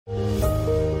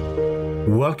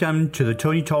Welcome to the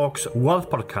Tony Talks Wealth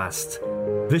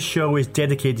Podcast. This show is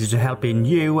dedicated to helping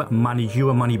you manage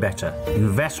your money better,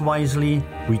 invest wisely,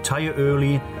 retire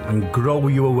early, and grow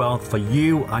your wealth for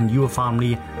you and your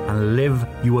family and live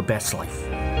your best life.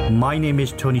 My name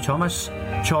is Tony Thomas,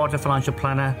 Chartered Financial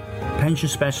Planner, Pension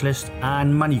Specialist,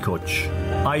 and Money Coach.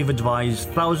 I've advised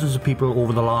thousands of people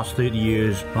over the last 30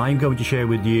 years. I'm going to share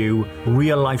with you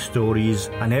real life stories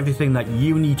and everything that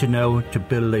you need to know to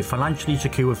build a financially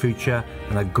secure future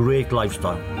and a great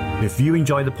lifestyle. If you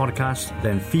enjoy the podcast,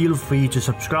 then feel free to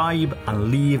subscribe and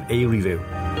leave a review.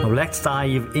 Now let's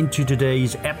dive into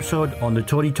today's episode on the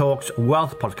Tony Talks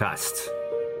Wealth Podcast.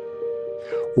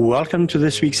 Welcome to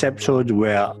this week's episode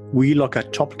where we look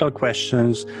at topical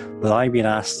questions that I've been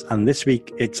asked, and this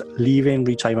week it's leaving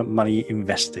retirement money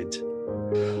invested.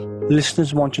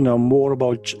 Listeners want to know more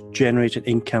about generating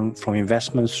income from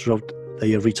investments throughout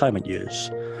their retirement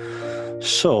years.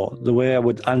 So the way I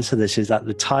would answer this is that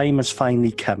the time has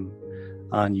finally come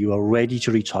and you are ready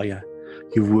to retire.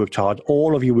 You've worked hard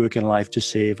all of your working life to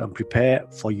save and prepare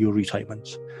for your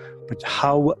retirement. But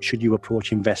how should you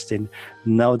approach investing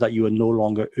now that you are no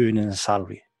longer earning a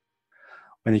salary?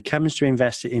 When it comes to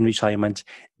investing in retirement,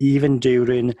 even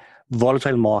during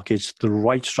volatile markets, the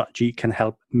right strategy can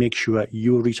help make sure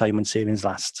your retirement savings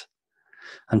last.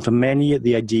 And for many,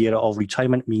 the idea of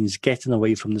retirement means getting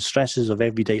away from the stresses of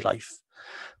everyday life.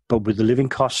 But with the living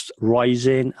costs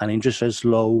rising and interest rates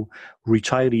low,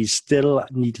 retirees still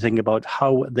need to think about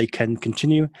how they can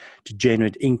continue to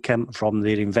generate income from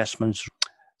their investments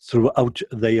throughout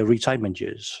their retirement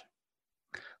years.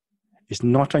 It's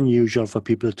not unusual for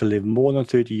people to live more than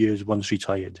 30 years once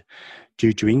retired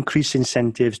due to increased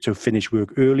incentives to finish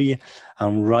work early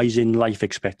and rising life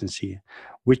expectancy,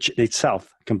 which in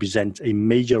itself can present a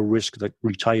major risk that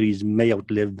retirees may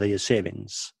outlive their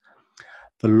savings.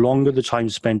 The longer the time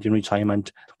spent in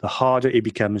retirement, the harder it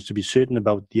becomes to be certain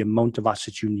about the amount of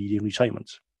assets you need in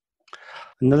retirement.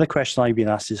 Another question I've been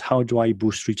asked is, how do I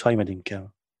boost retirement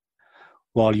income?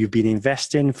 Well, you've been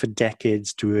investing for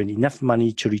decades to earn enough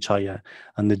money to retire,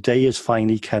 and the day has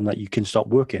finally come that you can stop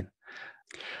working.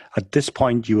 At this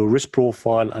point, your risk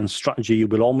profile and strategy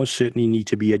will almost certainly need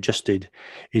to be adjusted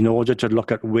in order to look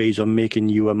at ways of making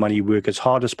your money work as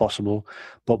hard as possible,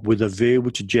 but with a view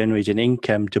to generate an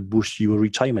income to boost your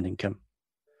retirement income.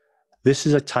 This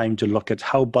is a time to look at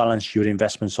how balanced your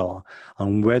investments are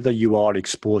and whether you are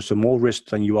exposed to more risk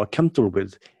than you are comfortable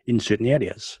with in certain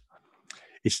areas.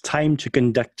 It's time to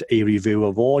conduct a review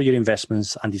of all your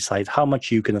investments and decide how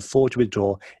much you can afford to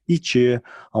withdraw each year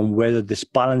and whether this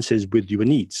balances with your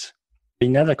needs.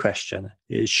 Another question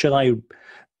is, should I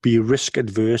be risk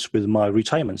adverse with my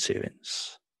retirement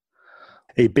savings?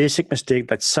 A basic mistake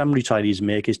that some retirees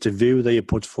make is to view their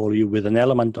portfolio with an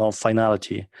element of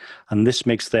finality, and this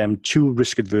makes them too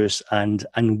risk adverse and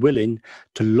unwilling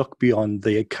to look beyond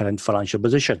their current financial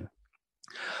position.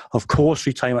 Of course,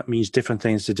 retirement means different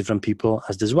things to different people,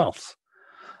 as does wealth.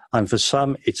 And for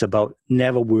some, it's about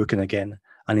never working again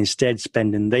and instead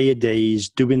spending their days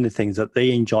doing the things that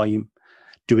they enjoy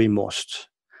doing most,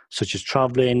 such as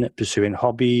traveling, pursuing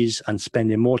hobbies, and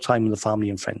spending more time with the family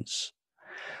and friends.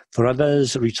 For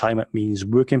others, retirement means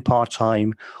working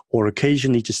part-time or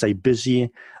occasionally to stay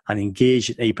busy and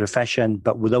engaged in a profession,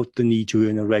 but without the need to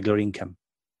earn a regular income.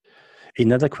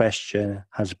 Another question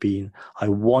has been, I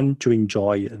want to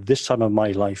enjoy this time of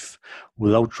my life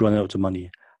without running out of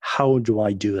money. How do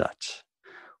I do that?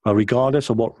 Well, regardless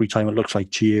of what retirement looks like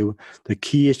to you, the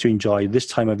key is to enjoy this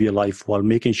time of your life while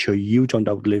making sure you don't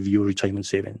outlive your retirement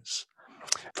savings.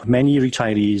 For many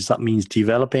retirees, that means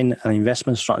developing an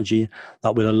investment strategy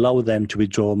that will allow them to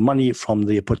withdraw money from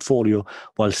their portfolio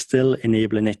while still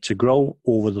enabling it to grow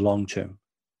over the long term.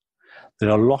 There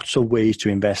are lots of ways to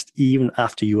invest even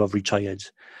after you have retired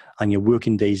and your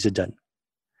working days are done.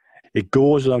 It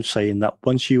goes without saying that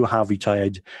once you have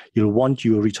retired, you'll want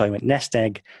your retirement nest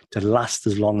egg to last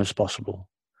as long as possible.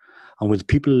 And with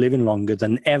people living longer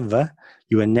than ever,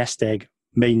 your nest egg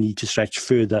may need to stretch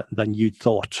further than you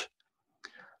thought,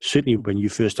 certainly when you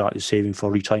first started saving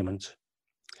for retirement.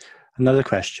 Another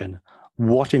question,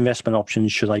 what investment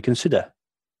options should I consider?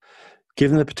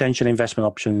 Given the potential investment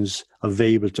options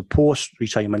available to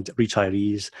post-retirement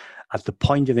retirees at the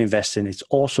point of investing, it's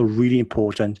also really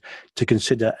important to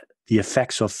consider the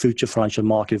effects of future financial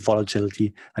market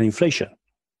volatility and inflation.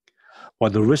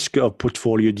 While the risk of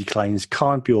portfolio declines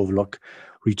can't be overlooked,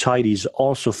 retirees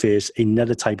also face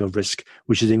another type of risk,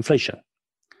 which is inflation.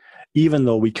 Even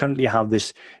though we currently have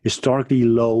this historically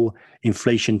low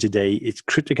inflation today, it's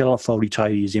critical for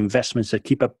retirees' investments that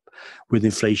keep up with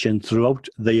inflation throughout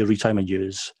their retirement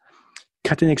years.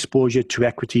 Cutting exposure to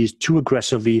equities too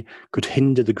aggressively could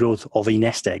hinder the growth of a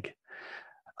nest egg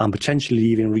and potentially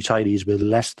leaving retirees with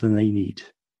less than they need.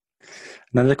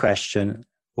 Another question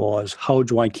was, how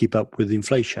do I keep up with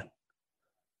inflation?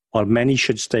 While many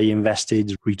should stay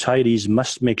invested, retirees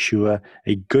must make sure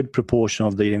a good proportion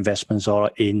of their investments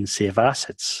are in safer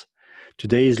assets.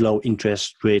 Today's low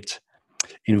interest rate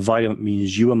environment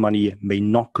means your money may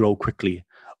not grow quickly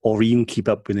or even keep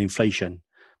up with inflation,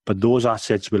 but those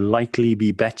assets will likely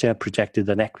be better protected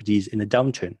than equities in a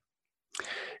downturn.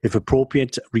 If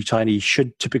appropriate, retirees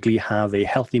should typically have a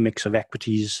healthy mix of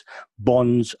equities,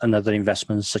 bonds, and other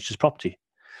investments such as property.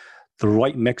 The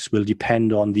right mix will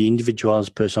depend on the individual's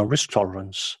personal risk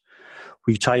tolerance.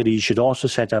 Retirees should also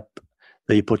set up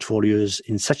their portfolios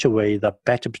in such a way that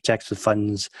better protects the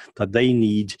funds that they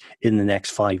need in the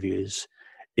next 5 years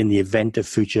in the event of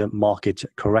future market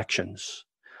corrections.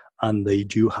 And they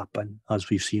do happen, as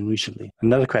we've seen recently.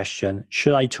 Another question,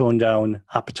 should I tone down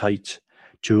appetite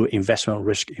to investment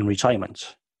risk in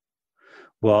retirement?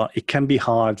 Well, it can be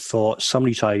hard for some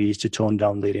retirees to tone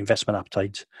down their investment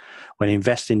appetite when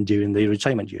investing during their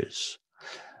retirement years,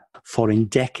 following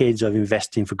decades of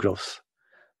investing for growth.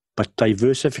 But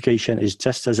diversification is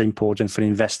just as important for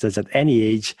investors at any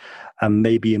age and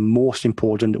maybe most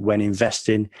important when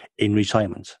investing in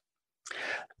retirement.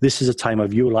 This is a time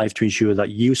of your life to ensure that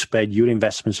you spread your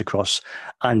investments across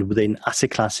and within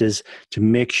asset classes to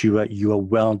make sure you are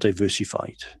well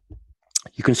diversified.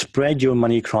 You can spread your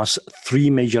money across 3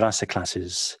 major asset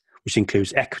classes, which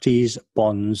includes equities,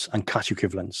 bonds, and cash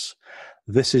equivalents.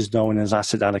 This is known as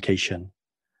asset allocation.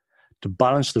 To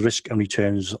balance the risk and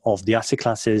returns of the asset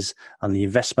classes and the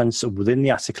investments within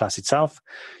the asset class itself,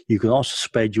 you can also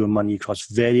spread your money across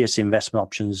various investment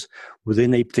options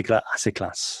within a particular asset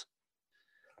class.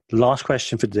 The last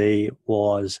question for today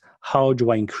was, how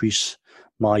do I increase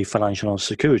my financial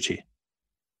security?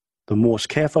 The most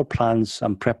careful plans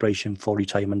and preparation for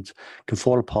retirement can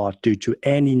fall apart due to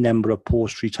any number of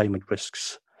post-retirement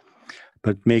risks.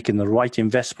 But making the right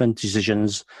investment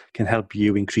decisions can help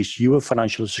you increase your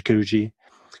financial security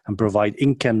and provide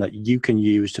income that you can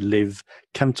use to live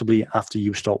comfortably after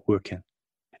you stop working.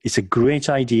 It's a great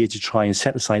idea to try and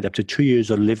set aside up to 2 years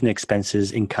of living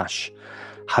expenses in cash.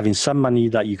 Having some money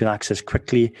that you can access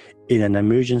quickly in an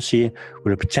emergency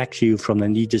will protect you from the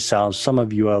need to sell some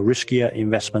of your riskier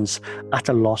investments at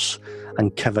a loss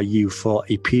and cover you for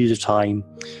a period of time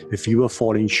if you are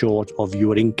falling short of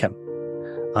your income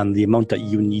and the amount that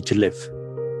you need to live.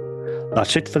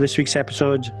 That's it for this week's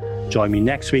episode. Join me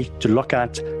next week to look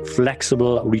at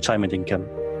flexible retirement income.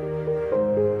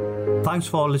 Thanks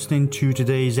for listening to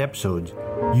today's episode.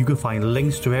 You can find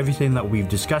links to everything that we've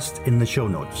discussed in the show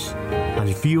notes. And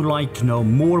if you'd like to know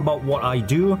more about what I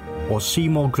do or see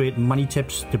more great money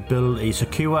tips to build a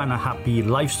secure and a happy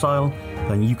lifestyle,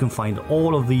 then you can find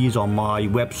all of these on my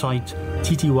website,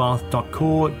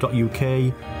 ttwealth.co.uk,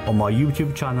 or my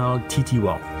YouTube channel, TT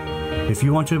Wealth. If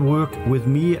you want to work with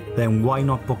me, then why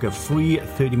not book a free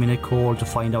 30-minute call to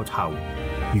find out how.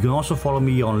 You can also follow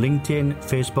me on LinkedIn,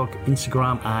 Facebook,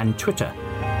 Instagram, and Twitter.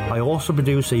 I also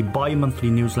produce a bi-monthly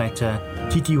newsletter,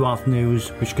 TT Wealth News,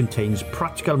 which contains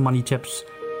practical money tips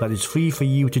that is free for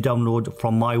you to download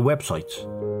from my website.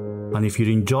 And if you're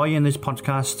enjoying this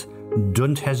podcast,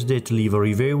 don't hesitate to leave a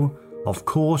review. Of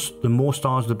course, the more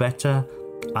stars the better,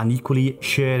 and equally,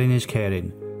 sharing is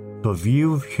caring. So if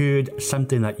you've heard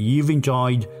something that you've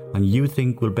enjoyed and you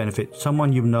think will benefit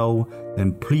someone you know,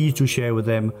 then please do share with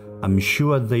them. I'm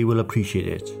sure they will appreciate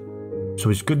it. So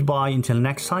it's goodbye until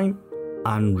next time.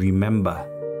 And remember,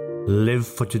 live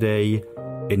for today,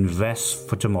 invest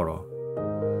for tomorrow.